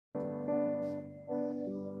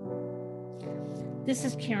This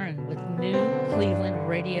is Karen with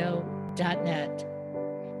NewClevelandRadio.net,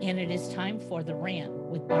 and it is time for the Rant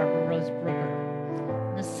with Barbara Rose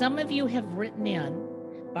Brooker. Now, some of you have written in,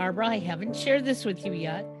 Barbara, I haven't shared this with you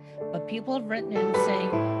yet, but people have written in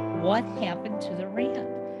saying, what happened to the Rant?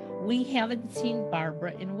 We haven't seen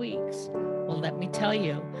Barbara in weeks. Well, let me tell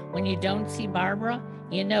you, when you don't see Barbara,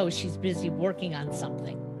 you know she's busy working on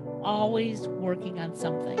something, always working on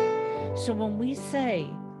something. So when we say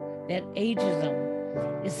that ageism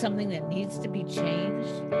is something that needs to be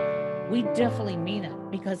changed, we definitely mean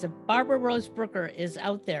it, because if Barbara Rose Brooker is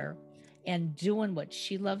out there and doing what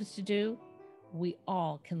she loves to do, we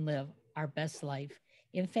all can live our best life.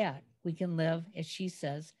 In fact, we can live, as she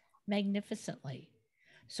says, magnificently.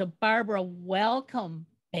 So Barbara, welcome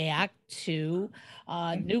back to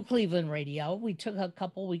New Cleveland Radio. We took a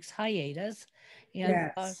couple weeks hiatus,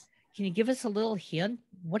 and Yes. can you give us a little hint?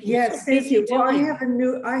 What are you Yes, so thank busy you. Well,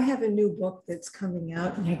 doing? I have a new book that's coming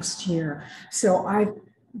out next year. So I've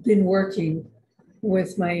been working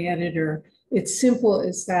with my editor. It's simple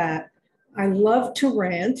as that. I love to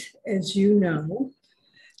rant, as you know,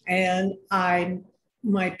 and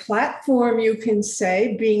my platform, you can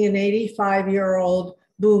say, being an 85-year-old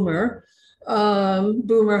boomer,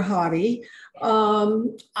 boomer hottie,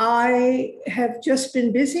 I have just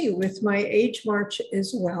been busy with my AGEMARCH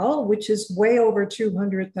as well, which is way over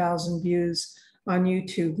 200,000 views on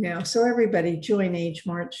YouTube now. So everybody join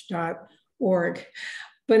agemarch.org.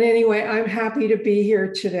 But anyway, I'm happy to be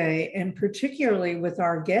here today, and particularly with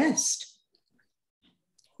our guest,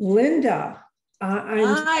 Lynnda.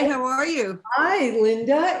 Hi, how are you? Hi,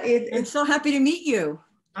 Lynnda. I'm so happy to meet you.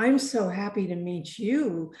 I'm so happy to meet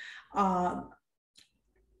you.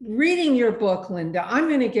 Reading your book, Lynnda, I'm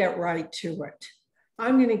going to get right to it.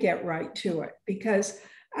 Because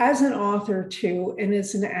as an author too, and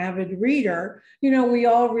as an avid reader, you know, we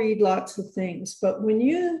all read lots of things. But when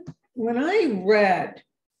I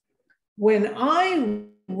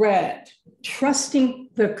read Trusting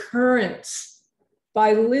the Currents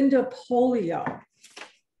by Lynnda Pollio,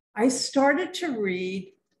 I started to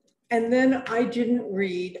read, and then I didn't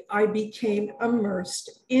read. I became immersed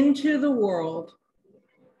into the world.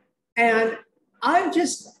 And I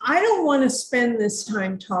don't want to spend this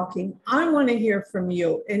time talking. I want to hear from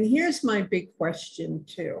you. And here's my big question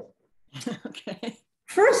too. Okay.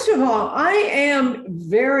 First of all, I am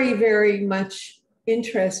very, very much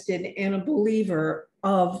interested and a believer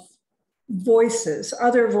of voices,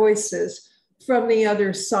 other voices from the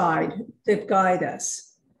other side that guide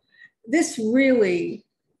us. This really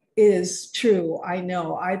is true. I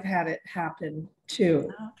know I've had it happen too.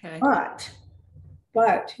 Okay.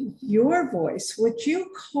 But your voice, what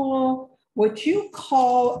you call,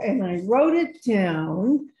 and I wrote it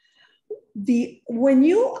down, when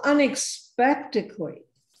you unexpectedly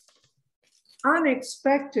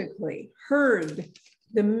heard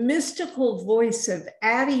the mystical voice of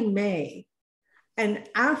Addie Mae, an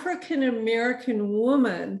African-American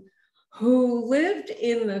woman who lived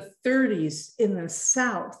in the 30s in the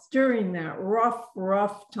South during that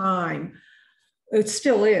rough time. It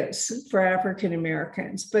still is for African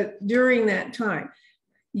Americans, but during that time,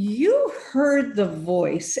 you heard the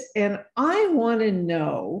voice, and I want to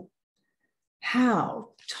know how.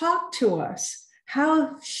 Talk to us,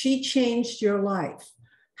 how she changed your life,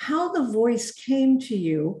 how the voice came to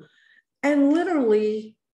you and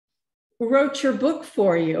literally wrote your book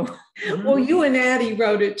for you. Mm-hmm. Well, you and Addie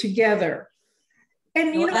wrote it together.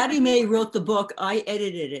 And you know, Addie Mae wrote the book. I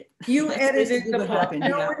edited it. You edited the book.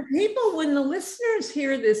 Now, when the listeners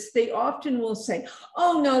hear this, they often will say,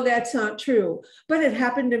 "Oh no, that's not true." But it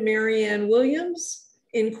happened to Marianne Williams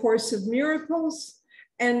in Course of Miracles,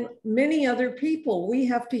 and many other people. We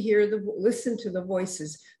have to listen to the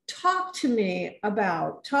voices. Talk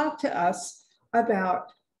to us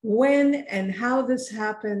about when and how this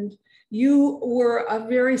happened. You were a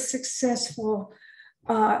very successful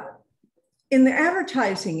in the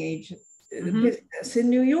advertising business in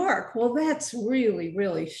New York. Well, that's really,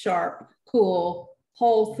 really sharp, cool,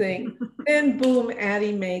 whole thing. Then boom,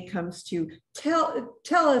 Addie Mae comes to you. Tell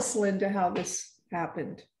us, Lynnda, how this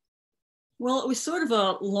happened. Well, it was sort of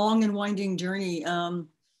a long and winding journey.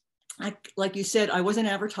 Like you said, I was in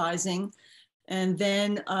advertising, and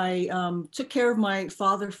then I took care of my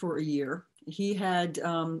father for a year. He had,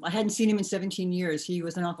 I hadn't seen him in 17 years. He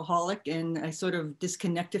was an alcoholic, and I sort of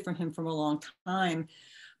disconnected from him for a long time.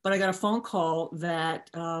 But I got a phone call that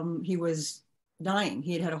he was dying.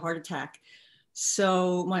 He had had a heart attack.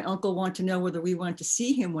 So my uncle wanted to know whether we wanted to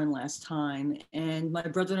see him one last time. And my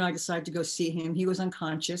brother and I decided to go see him. He was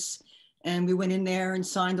unconscious. And we went in there and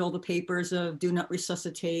signed all the papers of do not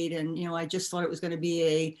resuscitate. And, you know, I just thought it was going to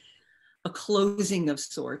be a closing of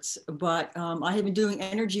sorts. But I had been doing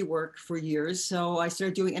energy work for years. So I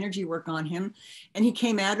started doing energy work on him, and he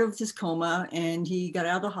came out of his coma and he got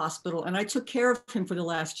out of the hospital, and I took care of him for the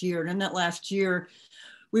last year. And in that last year,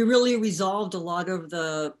 we really resolved a lot of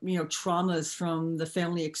the, traumas from the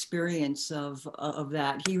family experience of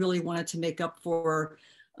that. He really wanted to make up for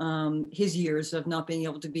his years of not being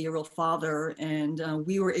able to be a real father. And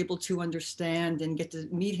we were able to understand and get to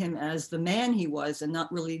meet him as the man he was, and not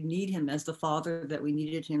really need him as the father that we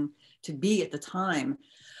needed him to be at the time.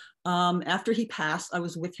 After he passed, I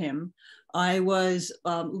was with him. I was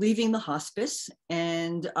leaving the hospice,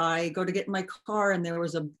 and I go to get in my car, and there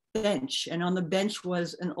was a bench, and on the bench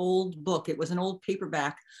was an old book. It was an old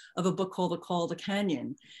paperback of a book called The Call of the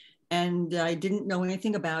Canyon. And I didn't know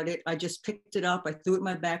anything about it. I just picked it up, I threw it in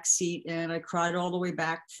my back seat, and I cried all the way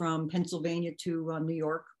back from Pennsylvania to New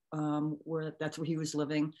York, that's where he was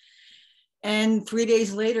living. And 3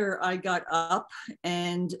 days later, I got up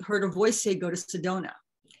and heard a voice say, "Go to Sedona."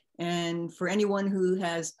 And for anyone who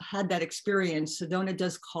has had that experience, Sedona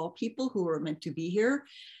does call people who are meant to be here.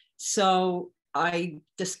 So I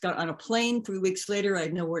just got on a plane 3 weeks later. I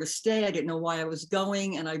didn't know where to stay. I didn't know why I was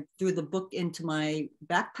going. And I threw the book into my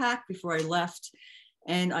backpack before I left.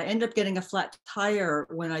 And I ended up getting a flat tire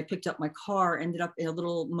when I picked up my car, ended up in a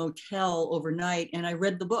little motel overnight. And I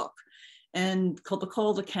read the book. And called The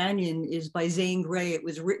Call of the Canyon is by Zane Grey. It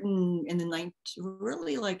was written in the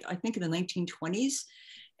I think in the 1920s.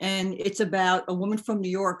 And it's about a woman from New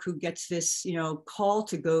York who gets this, call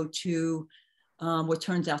to go to what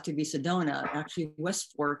turns out to be Sedona, actually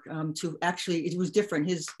West Fork. It was different.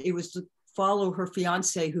 It was to follow her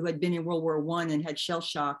fiance who had been in World War I and had shell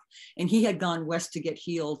shock, and he had gone west to get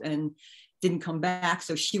healed and didn't come back.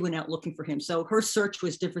 So she went out looking for him. So her search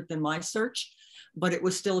was different than my search, but it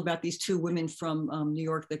was still about these two women from New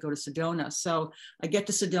York that go to Sedona. So I get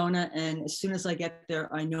to Sedona, and as soon as I get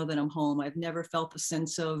there, I know that I'm home. I've never felt the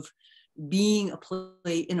sense of being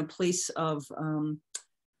in a place of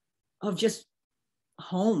just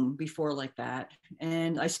home before like that.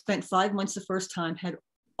 And I spent 5 months the first time, had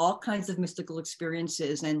all kinds of mystical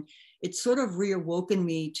experiences, and it sort of reawoken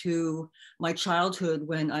me to my childhood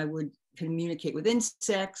when I would communicate with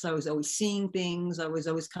insects. I was always seeing things. I was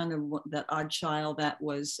always kind of that odd child that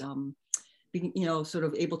was sort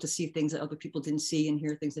of able to see things that other people didn't see and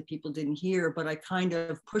hear things that people didn't hear. But I kind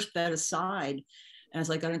of pushed that aside as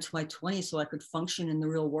I got into my 20s, so I could function in the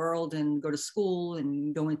real world and go to school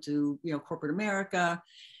and go into corporate America.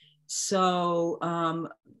 So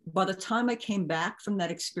by the time I came back from that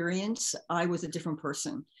experience, I was a different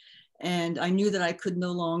person, and I knew that I could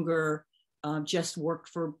no longer just work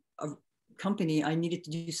for a company. I needed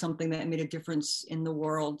to do something that made a difference in the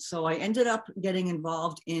world. So I ended up getting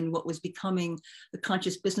involved in what was becoming the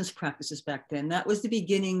conscious business practices back then. That was the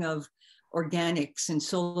beginning of organics and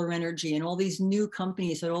solar energy, and all these new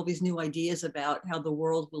companies had all these new ideas about how the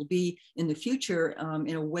world will be in the future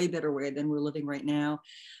in a way better way than we're living right now.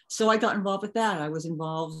 So I got involved with that. I was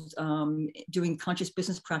involved doing conscious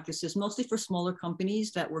business practices, mostly for smaller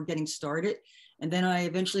companies that were getting started. And then I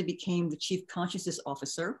eventually became the chief consciousness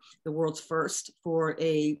officer, the world's first, for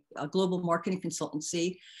a global marketing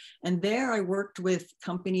consultancy. And there I worked with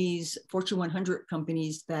companies, Fortune 100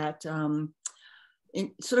 companies that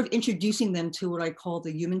sort of introducing them to what I call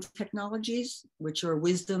the human technologies, which are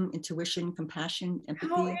wisdom, intuition, compassion,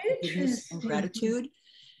 empathy, forgiveness, and gratitude.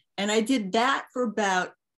 And I did that for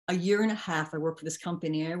about a year and a half. I worked for this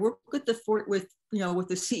company. I worked with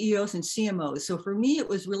the CEOs and CMOs. So for me, it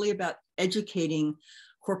was really about educating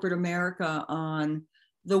corporate America on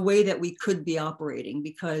the way that we could be operating,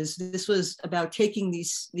 because this was about taking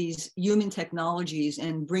these human technologies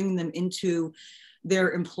and bringing them into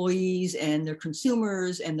their employees and their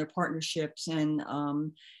consumers and their partnerships. And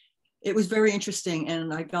it was very interesting,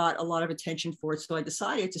 and I got a lot of attention for it. So I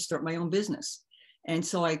decided to start my own business. And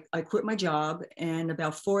so I quit my job, and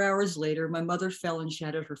about 4 hours later, my mother fell and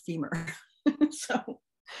shattered her femur. So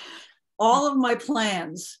all of my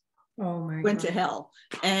plans went to hell.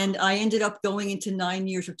 And I ended up going into 9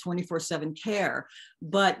 years of 24/7 care.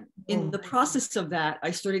 But in the process of that,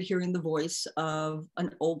 I started hearing the voice of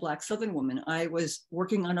an old Black Southern woman. I was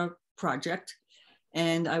working on a project,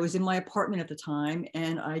 and I was in my apartment at the time,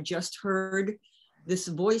 and I just heard this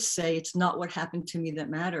voice say, "It's not what happened to me that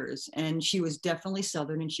matters." And she was definitely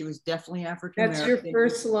Southern, and she was definitely African American. That's your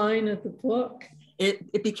first line of the book.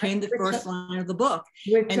 It became the first line of the book.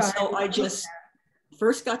 And so I just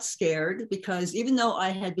first got scared, because even though I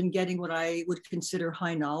had been getting what I would consider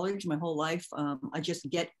high knowledge my whole life, I just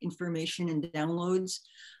get information and downloads.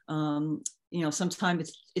 you know,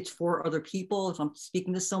 sometimes it's for other people. If I'm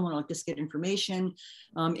speaking to someone, I'll just get information.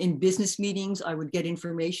 In business meetings, I would get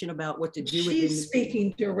information about what to do. She's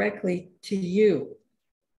speaking directly to you.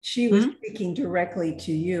 She was speaking directly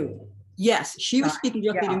to you. Yes, she was speaking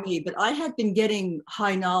directly to me, but I had been getting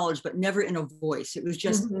high knowledge, but never in a voice. It was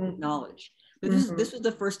just knowledge. But this was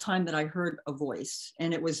the first time that I heard a voice,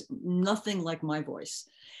 and it was nothing like my voice.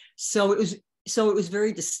 So it was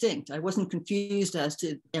very distinct. I wasn't confused as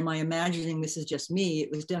to, am I imagining this is just me?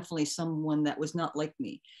 It was definitely someone that was not like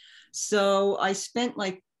me. So I spent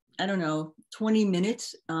like, I don't know, 20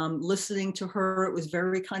 minutes listening to her. It was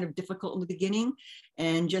very kind of difficult in the beginning,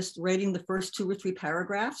 and just writing the first 2 or 3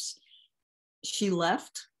 paragraphs. She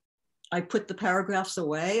left. I put the paragraphs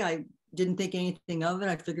away. I didn't think anything of it.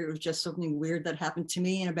 I figured it was just something weird that happened to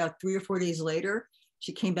me. And about 3 or 4 days later,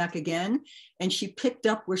 she came back again and she picked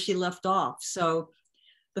up where she left off. So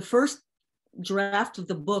the first draft of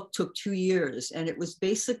the book took 2 years, and it was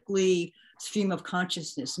basically stream of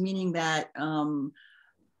consciousness, meaning that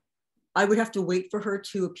I would have to wait for her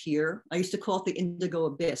to appear. I used to call it the indigo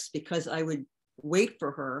abyss, because I would wait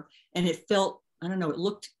for her, and it felt, I don't know, it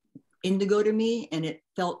looked indigo to me, and it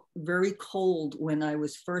felt very cold when I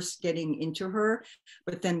was first getting into her.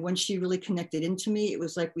 But then when she really connected into me, it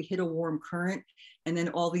was like we hit a warm current, and then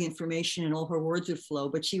all the information and all her words would flow,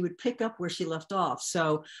 but she would pick up where she left off.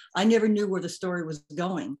 So I never knew where the story was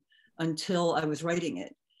going until I was writing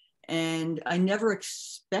it. And I never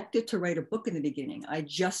expected to write a book in the beginning. I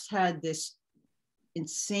just had this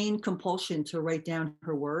insane compulsion to write down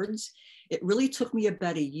her words. It really took me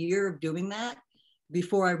about a year of doing that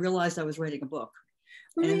before I realized I was writing a book.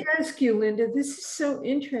 Let me ask you, Lynnda, this is so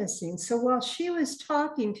interesting. So while she was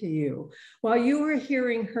talking to you, while you were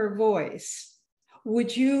hearing her voice,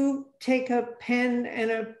 would you take a pen and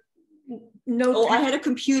a note? Oh, I had a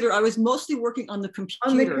computer. I was mostly working on the computer.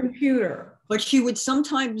 On the computer. But she would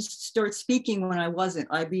sometimes start speaking when I wasn't.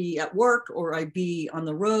 I'd be at work or I'd be on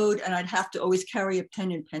the road, and I'd have to always carry a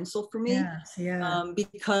pen and pencil for me. Yes, yeah.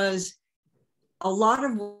 Because a lot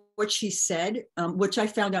of what she said, which I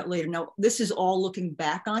found out later. Now, this is all looking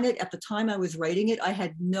back on it. At the time I was writing it, I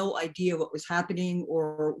had no idea what was happening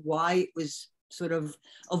or why it was sort of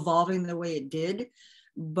evolving the way it did.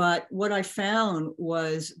 But what I found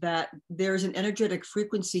was that there's an energetic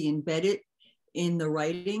frequency embedded in the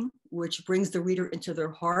writing, which brings the reader into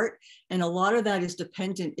their heart. And a lot of that is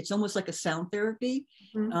dependent. It's almost like a sound therapy.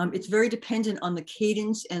 It's very dependent on the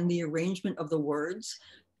cadence and the arrangement of the words.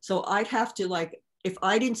 So I'd have to, like, if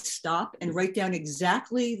I didn't stop and write down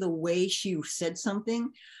exactly the way she said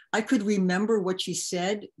something, I could remember what she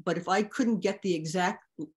said, but if I couldn't get the exact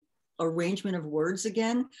arrangement of words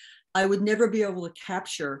again, I would never be able to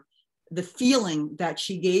capture the feeling that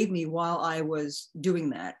she gave me while I was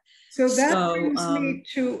doing that. So that brings me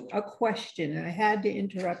to a question, and I had to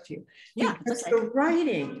interrupt you. Yeah, because the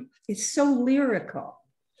writing is so lyrical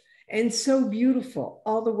and so beautiful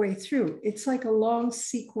all the way through. It's like a long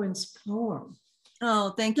sequence poem.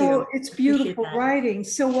 Oh, thank you. So it's beautiful writing.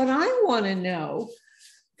 So what I want to know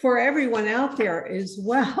for everyone out there as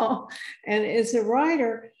well, and as a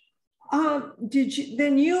writer, did you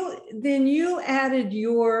then you added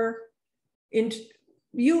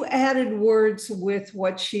you added words with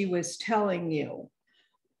what she was telling you,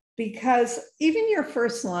 because even your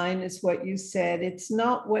first line is what you said. It's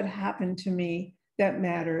not what happened to me that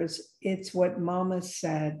matters. It's what Mama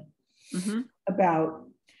said about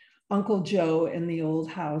Uncle Joe and the old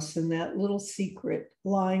house and that little secret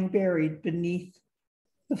lying buried beneath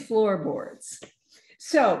the floorboards.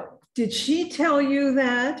 So did she tell you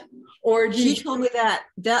that? Or did she told me that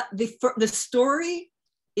the story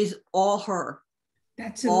is all her.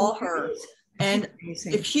 That's all amazing. her. And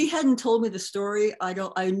if she hadn't told me the story,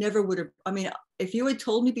 I never would have. I mean, if you had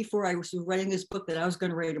told me before I was writing this book that I was going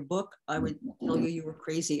to write a book, I would tell you were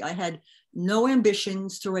crazy. I had no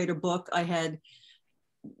ambitions to write a book. I had,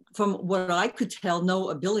 from what I could tell, no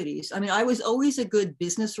abilities. I mean, I was always a good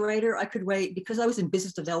business writer. I could write, because I was in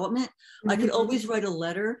business development, I could always write a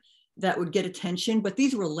letter that would get attention, but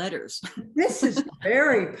these were letters. This is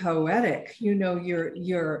very poetic. You know,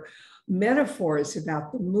 your metaphors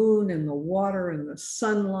about the moon and the water and the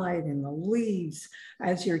sunlight and the leaves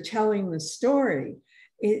as you're telling the story,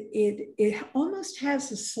 it almost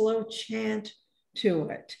has a slow chant to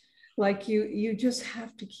it. Like you just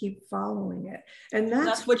have to keep following it. And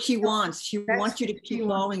that's what she wants. She wants you to keep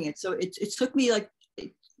following it. So it took me like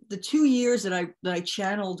the 2 years that I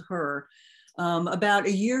channeled her. About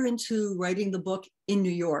a year into writing the book in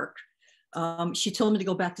New York, she told me to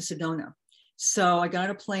go back to Sedona. So I got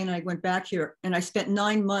on a plane and I went back here and I spent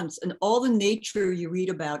 9 months, and all the nature you read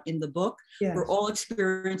about in the book were all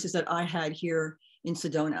experiences that I had here in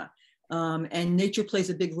Sedona. And nature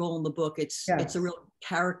plays a big role in the book. It's a real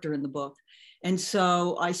character in the book. And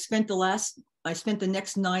so I spent the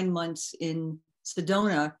next 9 months in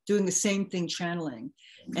Sedona doing the same thing, channeling.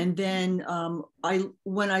 And then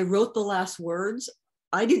when I wrote the last words,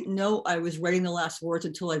 I didn't know I was writing the last words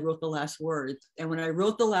until I wrote the last words. And when I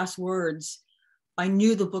wrote the last words, I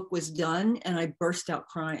knew the book was done, and I burst out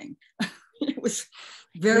crying. It was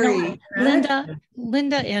very Lynnda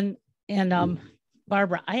and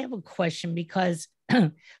Barbara, I have a question, because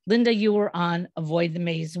Lynnda, you were on Avoid the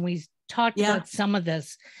Maze, and we talked about some of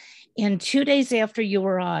this. And 2 days after you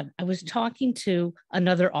were on, I was talking to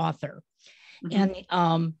another author, and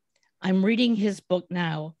I'm reading his book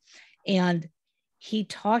now, and he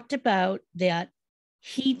talked about that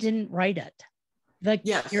he didn't write it. The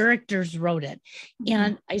characters wrote it.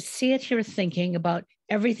 And I sit here thinking about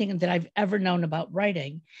everything that I've ever known about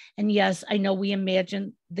writing. And yes, I know we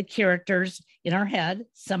imagine the characters in our head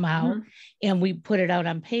somehow, and we put it out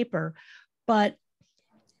on paper, but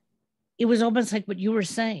it was almost like what you were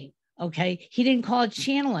saying. Okay. He didn't call it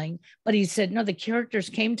channeling, but he said, no, the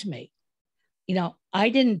characters came to me. You know, I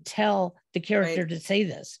didn't tell the character to say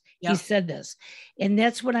this. He said this. And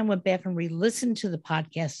that's when I went back and re-listened to the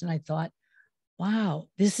podcast, and I thought, wow,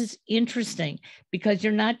 this is interesting, because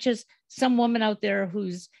you're not just some woman out there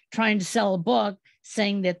who's trying to sell a book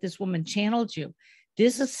saying that this woman channeled you.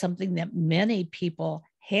 This is something that many people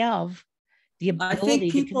have the ability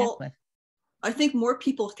to connect with. I think more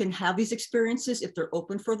people can have these experiences if they're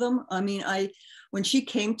open for them. I mean, when she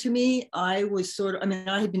came to me, I was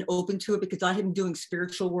I had been open to it because I had been doing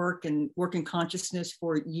spiritual work and work in consciousness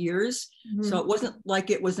for years. So it wasn't like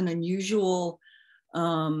it was an unusual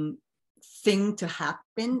thing to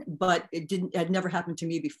happen, but it had never happened to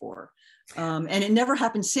me before. And it never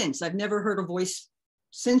happened since. I've never heard a voice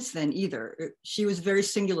since then either. She was very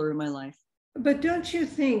singular in my life. But don't you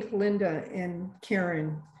think, Lynnda and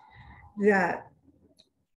Karen, that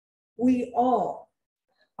we all,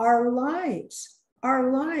 our lives,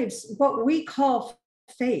 what we call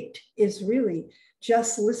fate is really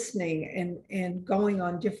just listening and going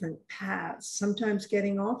on different paths, sometimes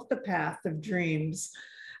getting off the path of dreams.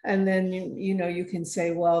 And then, you can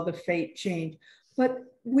say, well, the fate changed. But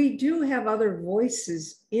we do have other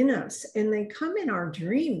voices in us, and they come in our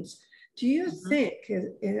dreams. Do you think,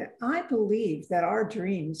 I believe that our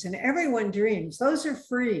dreams, and everyone dreams, those are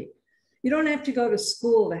free. You don't have to go to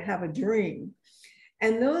school to have a dream.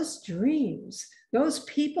 And those dreams, those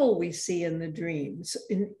people we see in the dreams,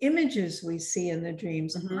 in images we see in the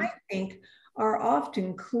dreams, I think are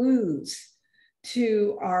often clues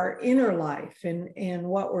to our inner life and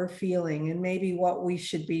what we're feeling and maybe what we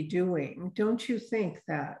should be doing. Don't you think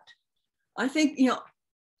that? I think,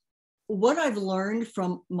 what I've learned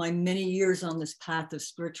from my many years on this path of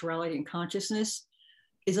spirituality and consciousness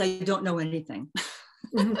is I don't know anything.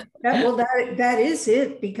 That is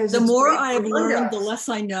it, because the more I have learned, the less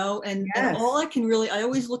I know. And all I can really, I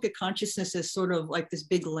always look at consciousness as sort of like this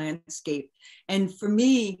big landscape. And for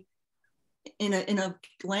me, in a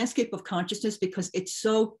landscape of consciousness, because it's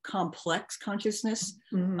so complex, consciousness,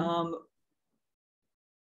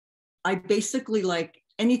 I basically, like,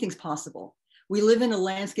 anything's possible. We live in a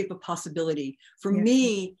landscape of possibility. For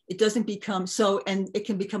me, it doesn't become so, and it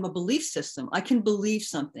can become a belief system. I can believe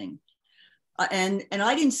something. And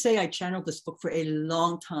I didn't say I channeled this book for a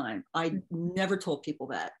long time. I never told people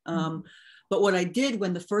that. But what I did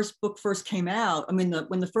when the first book first came out, when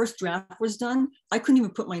the first draft was done, I couldn't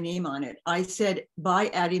even put my name on it. I said, by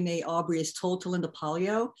Addie Mae Aubrey is told to Lynnda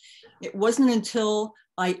Pollio. It wasn't until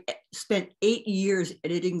I spent 8 years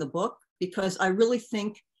editing the book, because I really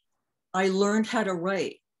think I learned how to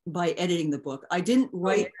write by editing the book. I didn't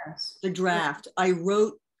write the draft. I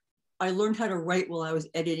learned how to write while I was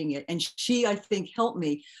editing it. And she, I think, helped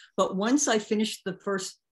me. But once I finished the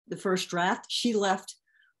first draft, she left.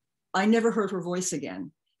 I never heard her voice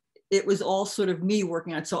again. It was all sort of me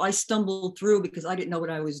working on it. So I stumbled through because I didn't know what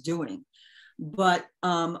I was doing. But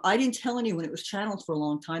I didn't tell anyone it was channeled for a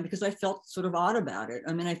long time because I felt sort of odd about it.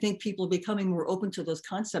 I mean, I think people are becoming more open to those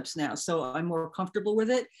concepts now. So I'm more comfortable with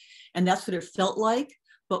it. And that's what it felt like.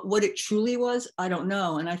 But what it truly was, I don't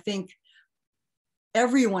know. And I think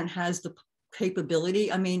everyone has the capability.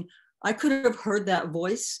 I mean, I could have heard that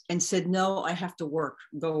voice and said, no, I have to work,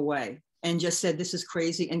 go away. And just said, this is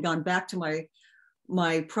crazy, and gone back to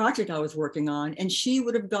my project I was working on, and she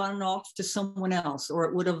would have gone off to someone else, or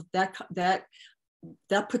it would have, that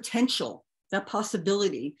potential, that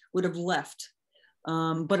possibility would have left.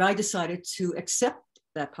 But I decided to accept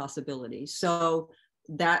that possibility. So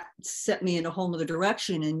that set me in a whole nother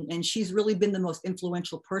direction. And she's really been the most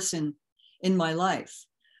influential person in my life.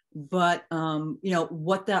 But, you know,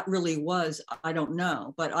 what that really was, I don't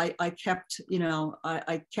know. But I kept, you know,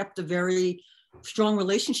 I kept a very strong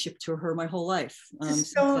relationship to her my whole life.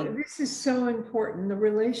 So this is so important, the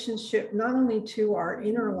relationship, not only to our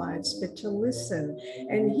inner lives, but to listen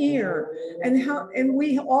and hear, and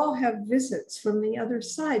we all have visits from the other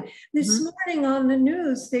side. This morning on the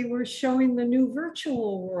news, they were showing the new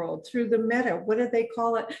virtual world through the meta. What do they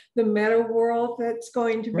call it? The meta world that's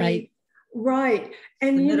going to be right.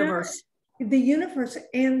 And the you metaverse. know, the universe,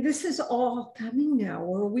 and this is all coming now,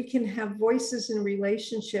 where we can have voices and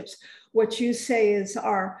relationships. What you say is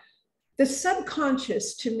the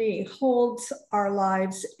subconscious, to me, holds our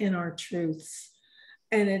lives and our truths,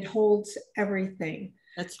 and it holds everything.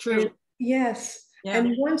 That's true. And yes. Yeah.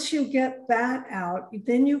 And once you get that out,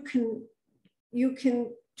 then you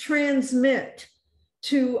can transmit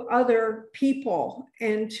to other people,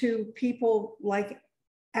 and to people like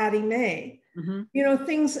Addie Mae. You know,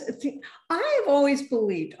 I have always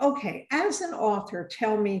believed, okay, as an author,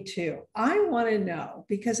 tell me too. I want to know,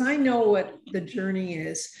 because I know what the journey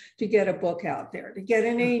is to get a book out there, to get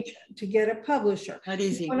an agent, to get a publisher. Not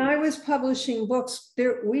easy. When I was publishing books,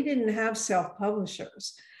 we didn't have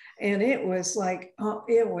self-publishers. And it was like, oh,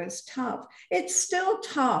 it was tough. It's still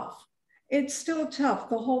tough. It's still tough,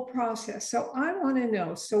 the whole process. So I want to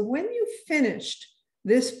know, so when you finished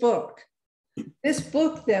this book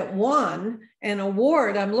that won an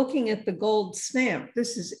award, I'm looking at the gold stamp.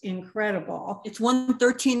 This is incredible. It's won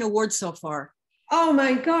 13 awards so far. Oh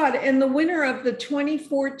my God. And the winner of the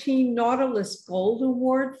 2014 Nautilus Gold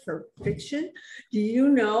Award for fiction. Do you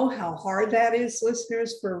know how hard that is,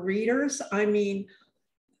 listeners, for readers? I mean,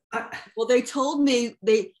 well, they told me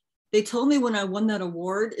when I won that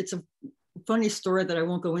award, it's a funny story that I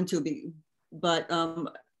won't go into, but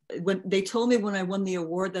when they told me when I won the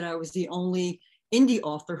award that I was the only indie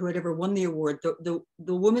author who had ever won the award. The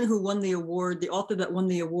woman who won the award, the author that won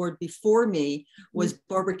the award before me, was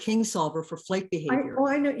Barbara Kingsolver for Flight Behavior.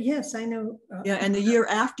 I know. Yes, I know. Yeah, and the year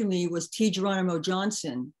after me was T. Geronimo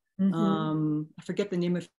Johnson. I forget the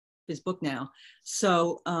name of his book now.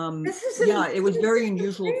 So yeah, it was very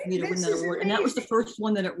unusual for me to win that award, and that was the first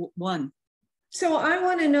one that it won. So I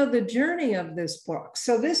want to know the journey of this book.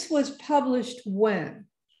 So this was published when?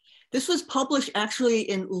 This was published actually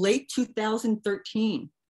in late 2013.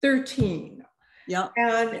 13. Yeah.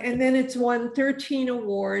 And then it's won 13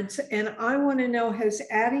 awards. And I want to know, has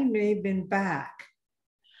Addie Mae been back?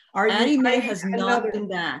 Addie Mae has not been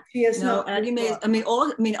back. She has no, not. Addie Mae. I mean,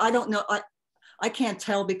 I don't know. I can't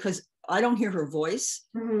tell because I don't hear her voice.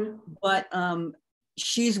 But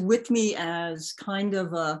she's with me as kind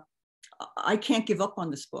of I can't give up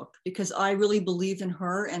on this book because I really believe in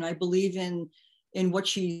her, and I believe in what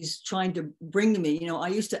she's trying to bring to me. You know, I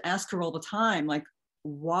used to ask her all the time, like,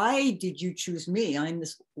 why did you choose me? I'm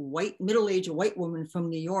this middle-aged white woman from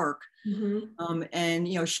New York. And,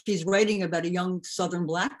 you know, she's writing about a young Southern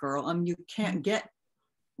Black girl. You can't get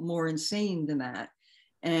more insane than that.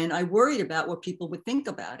 And I worried about what people would think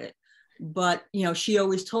about it. But, you know, she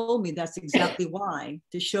always told me that's exactly why,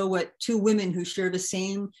 to show what two women who share the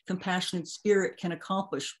same compassionate spirit can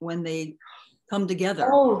accomplish when they come together.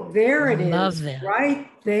 Oh, there it Love is, that. right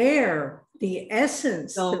there, the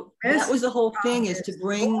essence. So that was the whole thing, is to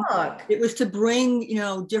bring, it was to bring, you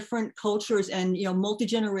know, different cultures and, you know,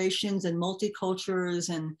 multi-generations and multicultures,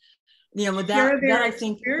 and, you know, that I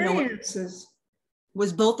think, you know,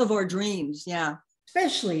 was both of our dreams. Yeah.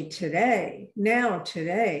 Especially today,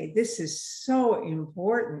 today, this is so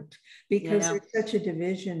important because there's such a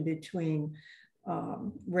division between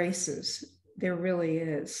races. There really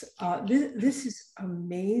is. This is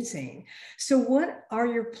amazing. So what are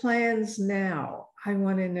your plans now? I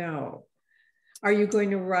want to know. Are you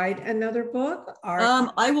going to write another book?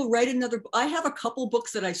 I will write another. I have a couple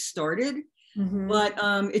books that I started, but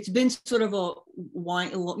it's been sort of a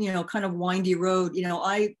kind of windy road. You know,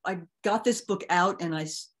 I got this book out and I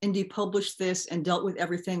indie published this and dealt with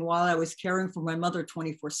everything while I was caring for my mother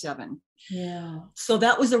 24/7. Yeah. So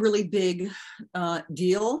that was a really big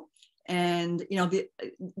deal. And, you know,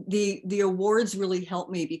 the awards really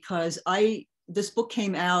helped me because this book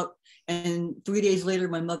came out and 3 days later,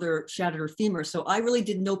 my mother shattered her femur. So I really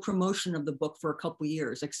did no promotion of the book for a couple of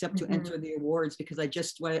years, except to enter the awards, because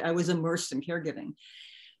I was immersed in caregiving.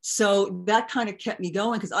 So that kind of kept me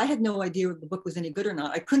going because I had no idea if the book was any good or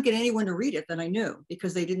not. I couldn't get anyone to read it that I knew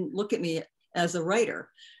because they didn't look at me as a writer.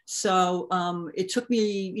 So it took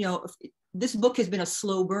me, you know, this book has been a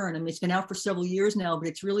slow burn. I mean, it's been out for several years now, but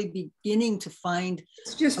it's really beginning to find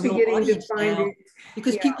It's just a real beginning to audience find now it.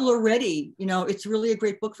 because Yeah. people are ready. You know, it's really a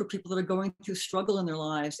great book for people that are going through struggle in their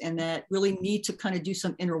lives and that really need to kind of do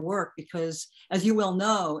some inner work, because as you well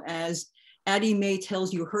know, as Addie Mae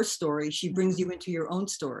tells you her story, she brings you into your own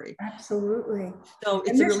story. Absolutely. So it's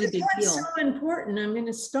And a this really is big what's deal. so important. I'm going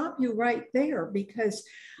to stop you right there, because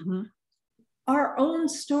Mhm. our own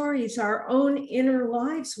stories, our own inner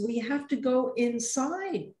lives, we have to go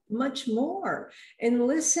inside much more and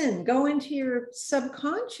listen, go into your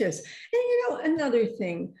subconscious. And you know, another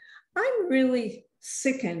thing, I'm really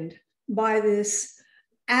sickened by this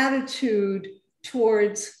attitude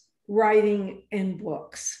towards writing and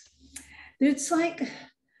books. It's like,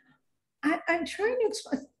 I'm trying to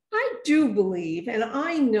explain. I do believe, and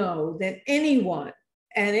I know that anyone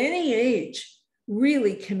at any age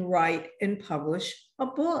really can write and publish a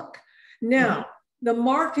book. Now, the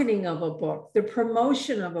marketing of a book, the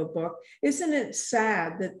promotion of a book, isn't it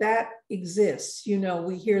sad that that exists? You know,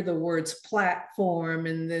 we hear the words platform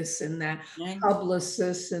and this and that,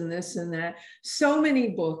 publicists and this and that. So many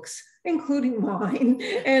books, including mine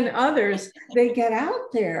and others, they get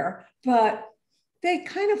out there, but they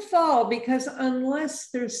kind of fall because unless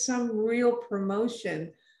there's some real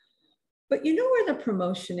promotion. But you know where the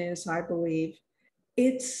promotion is, I believe?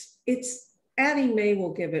 It's Addie Mae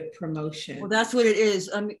will give it promotion. Well, that's what it is.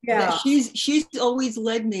 I mean, yeah. She's always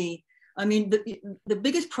led me. I mean, the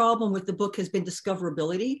biggest problem with the book has been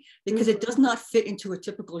discoverability, because it does not fit into a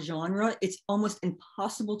typical genre. It's almost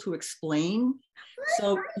impossible to explain.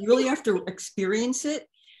 So you really have to experience it.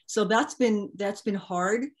 So that's been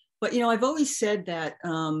hard. But, you know, I've always said that,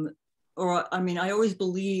 I always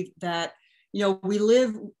believe that, you know, we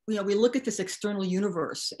look at this external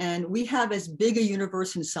universe and we have as big a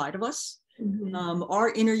universe inside of us.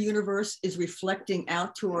 Our inner universe is reflecting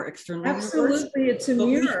out to our external universe. Absolutely, it's a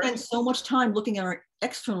mirror. We spend so much time looking at our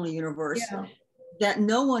external universe that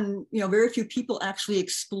no one, you know, very few people actually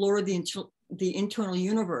explore the internal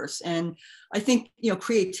universe. And I think, you know,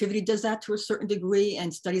 creativity does that to a certain degree,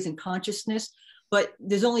 and studies in consciousness. But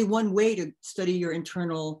there's only one way to study your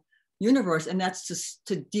internal universe, and that's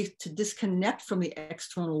to disconnect from the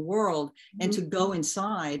external world and to go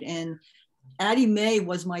inside. And Addie Mae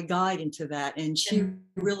was my guide into that. And she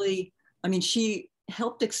really, I mean, she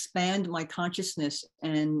helped expand my consciousness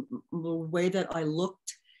and the way that I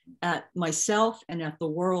looked at myself and at the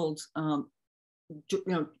world, you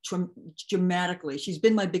know, dramatically. She's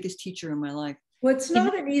been my biggest teacher in my life. Well, it's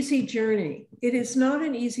not an easy journey. It is not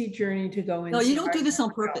an easy journey to go inside. No, you don't do this on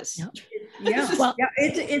purpose. Yeah, well,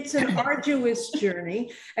 it's an arduous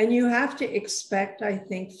journey, and you have to expect, I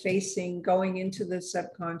think, going into the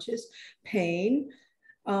subconscious pain,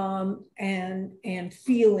 and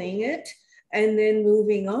feeling it, and then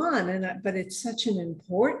moving on. But it's such an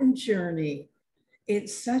important journey.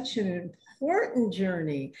 It's such an important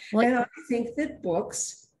journey, and I think that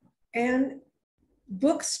books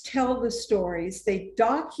tell the stories. They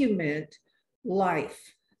document life,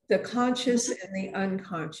 the conscious and the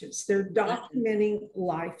unconscious. They're documenting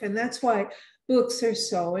life. And that's why books are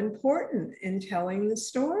so important in telling the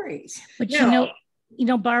stories. But now, you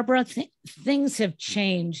know, Barbara, things have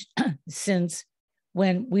changed since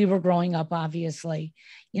when we were growing up, obviously,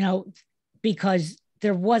 you know, because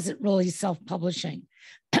there wasn't really self-publishing.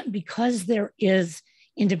 Because there is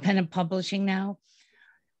independent publishing now,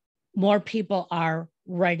 more people are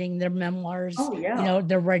writing their memoirs. You know,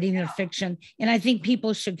 they're writing their fiction. And I think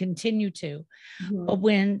people should continue to. But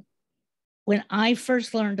when I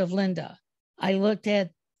first learned of Lynnda, I looked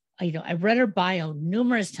at, you know, I read her bio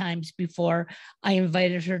numerous times before I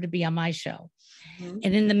invited her to be on my show.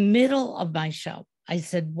 And in the middle of my show, I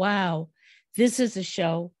said, wow, this is a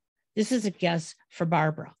show. This is a guest for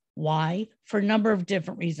Barbara. Why? For a number of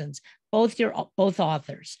different reasons. Both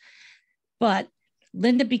authors. But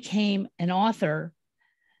Lynnda became an author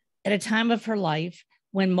at a time of her life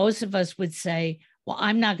when most of us would say, well,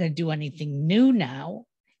 I'm not going to do anything new now.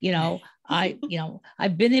 You know,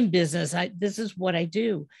 I've been in business. This is what I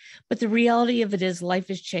do. But the reality of it is life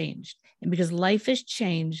has changed. And because life has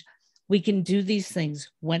changed, we can do these things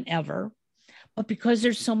whenever. But because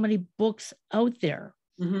there's so many books out there,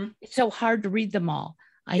 it's so hard to read them all.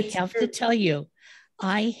 I have to tell you,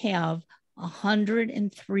 I have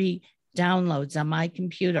 103 downloads on my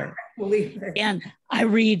computer. And I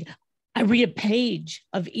read a page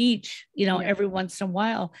of each, you know, every once in a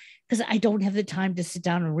while, because I don't have the time to sit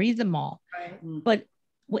down and read them all. But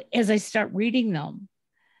as I start reading them,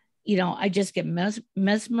 you know, I just get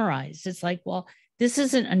mesmerized. It's like, well, this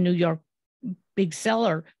isn't a New York big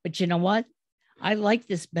seller, but you know what? I like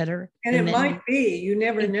this better. And it might be, you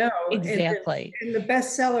never know. Exactly. And the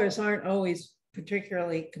bestsellers aren't always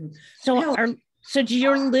particularly so to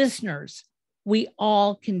your listeners, we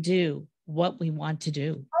all can do what we want to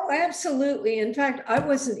do. Oh, absolutely. In fact, I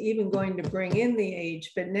wasn't even going to bring in the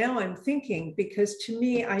age, but now I'm thinking, because to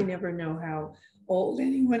me, I never know how old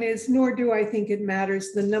anyone is, nor do I think it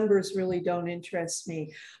matters. The numbers really don't interest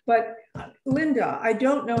me. But Lynnda, I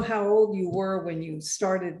don't know how old you were when you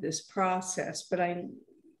started this process, but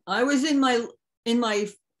I was in my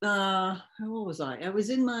how old was I? I was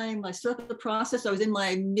in my start of the process. I was in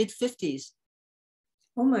my mid-50s.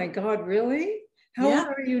 Oh my God, really? How old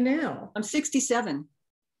are you now? I'm 67.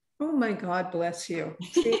 Oh my God, bless you.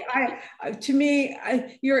 See, to me,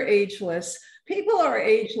 you're ageless. People are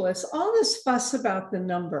ageless. All this fuss about the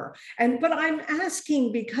number, but I'm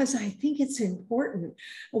asking because I think it's important.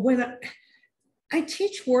 When I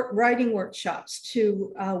teach writing workshops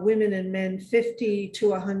to women and men 50 to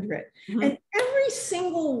 100, and every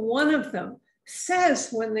single one of them says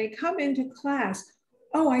when they come into class,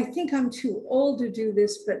 oh, I think I'm too old to do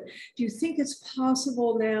this, but do you think it's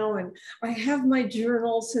possible now? And I have my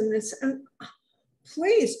journals and this, and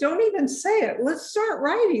please don't even say it. Let's start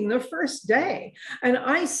writing the first day. And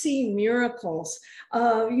I see miracles.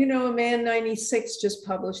 A man 96 just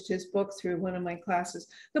published his book through one of my classes.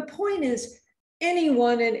 The point is,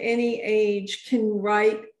 anyone at any age can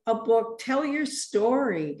write a book, tell your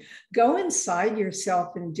story, go inside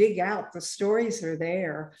yourself and dig out. The stories are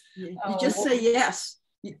there. You just say yes.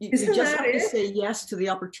 You just have to say yes to the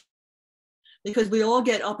opportunity, because we all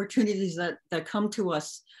get opportunities that come to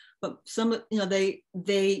us, but some,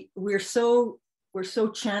 we're so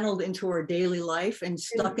channeled into our daily life and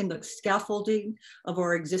stuck in the scaffolding of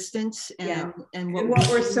our existence and what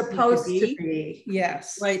we're supposed to be.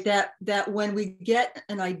 Yes. Right. That when we get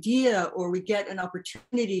an idea or we get an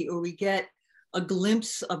opportunity or we get a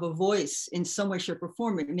glimpse of a voice in some way, shape, or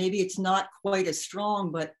form, maybe it's not quite as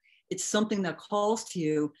strong, but it's something that calls to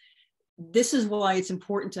you. This is why it's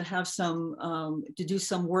important to have to do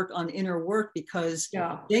some work on inner work, because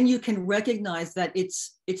then you can recognize that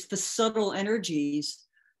it's the subtle energies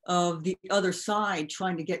of the other side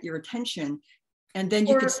trying to get your attention. And then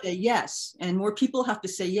you can say yes. And more people have to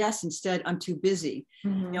say yes instead, I'm too busy.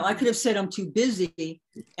 I could have said I'm too busy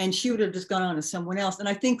and she would have just gone on to someone else. And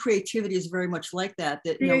I think creativity is very much like that,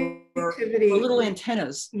 we're little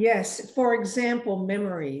antennas. Yes. For example,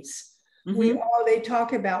 memories. They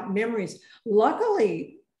talk about memories.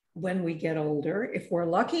 Luckily, when we get older, if we're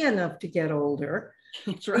lucky enough to get older,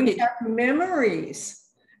 we have memories,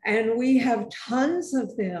 and we have tons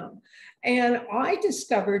of them. And I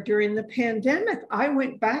discovered during the pandemic, I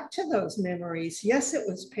went back to those memories. Yes, it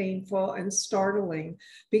was painful and startling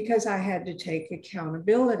because I had to take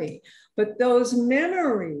accountability. But those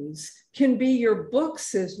memories can be your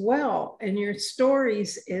books as well, and your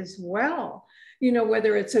stories as well.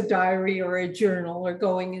 Whether it's a diary or a journal or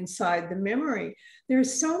going inside the memory,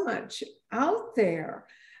 there's so much out there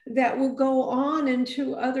that will go on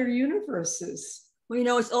into other universes.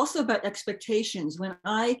 Well, it's also about expectations. When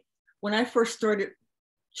I first started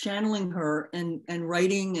channeling her and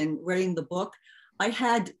writing the book, I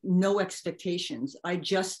had no expectations. I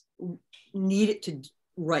just needed to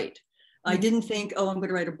write. I didn't think, oh, I'm going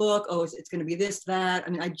to write a book. Oh, it's going to be this, that. I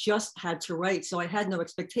mean, I just had to write. So I had no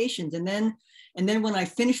expectations. And then when I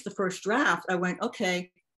finished the first draft, I went,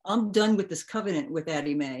 okay, I'm done with this covenant with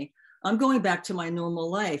Addie Mae. I'm going back to my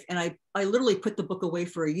normal life. And I literally put the book away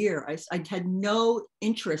for a year. I had no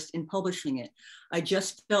interest in publishing it. I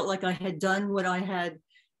just felt like I had done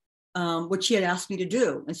what she had asked me to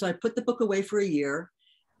do. And so I put the book away for a year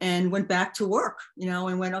and went back to work,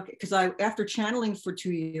 and went, okay, because after channeling for 2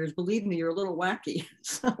 years, believe me, you're a little wacky.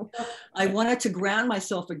 So I wanted to ground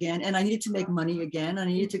myself again, and I needed to make money again. I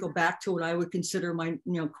needed to go back to what I would consider my,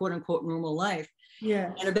 quote unquote, normal life.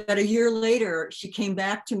 Yeah. And about a year later, she came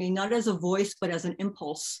back to me, not as a voice, but as an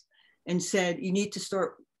impulse, and said, you need to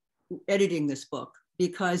start editing this book,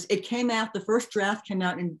 because it came out, the first draft came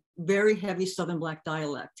out in very heavy Southern Black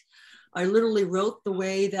dialect. I literally wrote the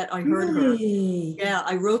way that I heard her. Yeah,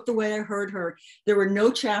 I wrote the way I heard her. There were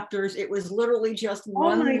no chapters. It was literally just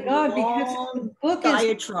one long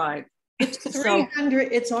diatribe. It's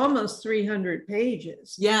 300, it's almost 300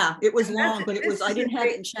 pages. Yeah, it was long, but I didn't have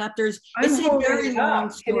it in chapters. It's a very long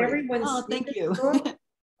story. Oh, thank you.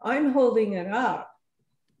 I'm holding it up.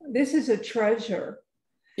 This is a treasure.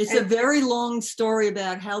 It's a very long story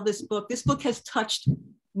about how this book has touched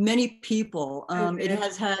many people. It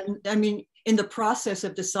has had, in the process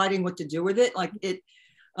of deciding what to do with it,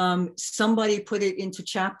 somebody put it into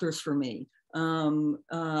chapters for me.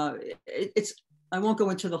 I won't go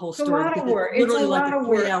into the whole It's a story lot of because work. it's It's a literally like lot a of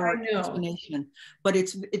work, 3-hour I know. explanation, but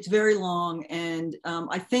it's very long. And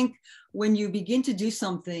I think when you begin to do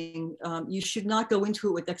something, you should not go into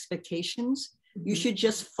it with expectations. You should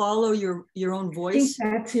just follow your own I think voice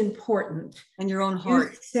that's important. and your own You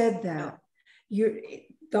heart. said that.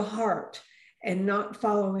 The heart and not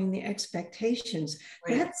following the expectations.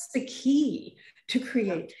 Right. That's the key to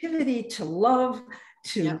creativity, to love,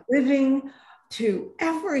 to Yeah. living, to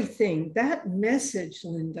everything. That message,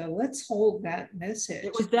 Lynnda, let's hold that message.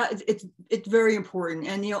 It was that it's very important.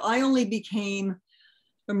 And you know, I only became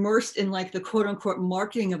immersed in like the quote unquote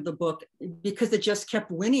marketing of the book because it just kept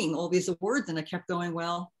winning all these awards, and I kept going,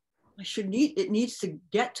 well, it needs to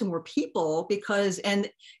get to more people, because and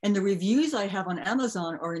the reviews I have on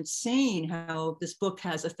Amazon are insane how this book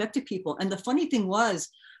has affected people. And the funny thing was,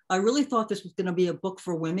 I really thought this was going to be a book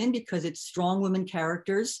for women because it's strong women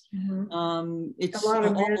characters. It's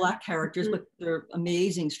all Black characters, but they're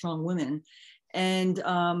amazing, strong women. And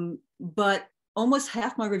but almost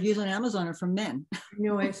half my reviews on Amazon are from men.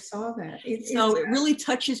 No, I saw that. So it really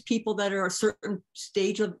touches people that are a certain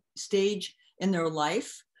stage in their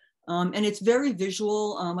life. And it's very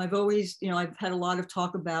visual. I've had a lot of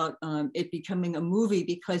talk about it becoming a movie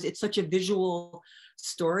because it's such a visual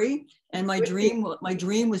story. And my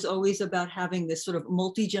dream was always about having this sort of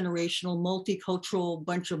multi-generational, multicultural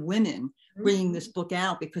bunch of women bringing this book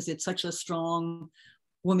out because it's such a strong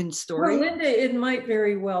woman's story. Well, Lynnda, it might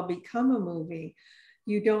very well become a movie.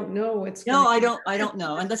 You don't know what's No, I don't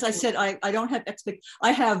know. And as I said, I don't have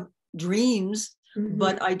I have dreams,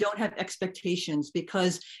 but I don't have expectations,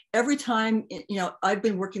 because every time, you know, I've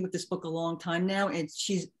been working with this book a long time now, and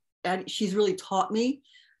she's really taught me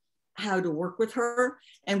how to work with her.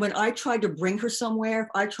 And when I tried to bring her somewhere, if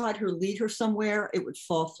I tried to lead her somewhere, it would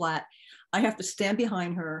fall flat. I have to stand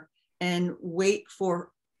behind her and wait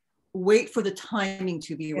for the timing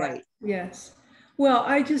to be right. Yes. Well,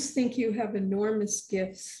 I just think you have enormous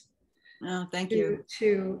gifts. Oh, thank you.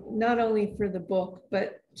 To not only for the book,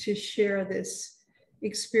 but to share this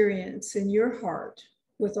experience in your heart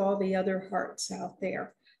with all the other hearts out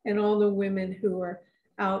there, and all the women who are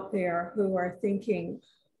out there who are thinking,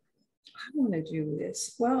 I want to do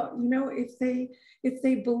this. Well, you know, if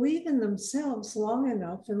they believe in themselves long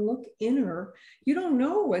enough and look inner, you don't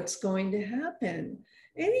know what's going to happen.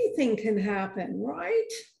 Anything can happen,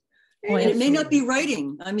 right? And it may not be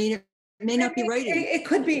writing. I mean, it may not be writing. It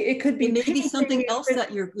could be. It could be. It may be something else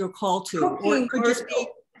that you're called to, or it could just be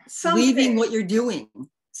something, leaving what you're doing.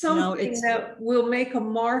 Something that will make a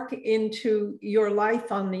mark into your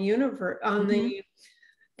life on the universe, on the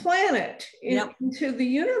planet, into the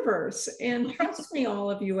universe. And trust me, all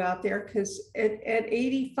of you out there, because at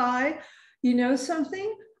 85, you know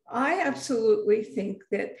something? I absolutely think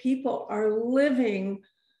that people are living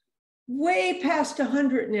way past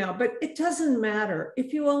 100 now, but it doesn't matter.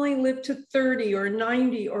 If you only live to 30 or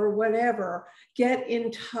 90 or whatever, get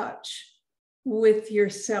in touch with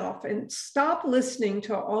yourself and stop listening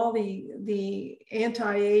to all the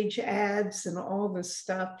anti-age ads and all this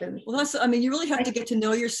stuff. And well, you really have to get to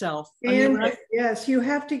know yourself. Yes, you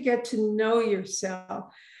have to get to know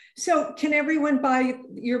yourself. So can everyone buy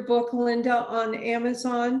your book, Lynnda, on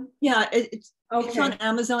Amazon? Yeah, it's on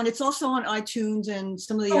Amazon. It's also on iTunes and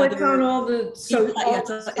some of the other. It's on all the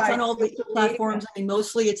it's on all the platforms. I mean,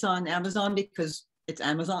 mostly it's on Amazon because it's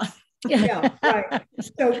Amazon. Yeah, right.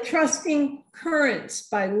 So Trusting Currents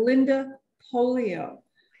by Lynnda Pollio.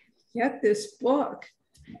 Get this book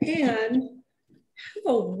and have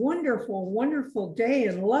a wonderful, wonderful day,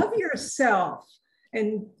 and love yourself.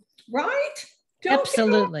 And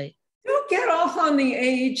Absolutely. Don't get off on the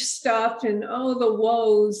age stuff and the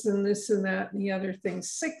woes and this and that and the other thing.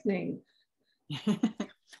 Sickening.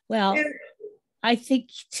 Well, I think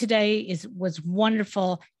today was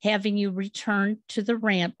wonderful having you return to the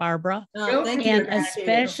rant, Barbara. Thank you. And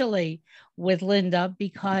especially with Lynnda,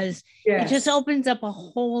 because it just opens up a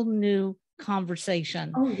whole new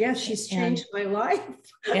conversation. Oh yes, she's changed my life.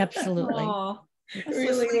 Absolutely.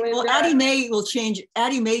 Really, well, Addie Mae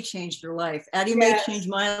changed her life. Addie Mae changed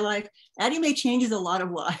my life. Addie Mae changes a lot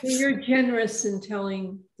of lives. You're generous in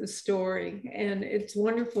telling the story, and it's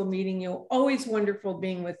wonderful meeting you. Always wonderful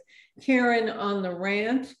being with Karen on the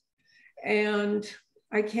Rant, and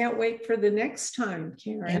I can't wait for the next time,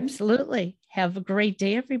 Karen. Absolutely. Have a great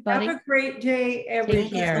day, everybody. Have a great day, everybody.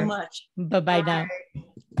 Thank you so much. Bye-bye now.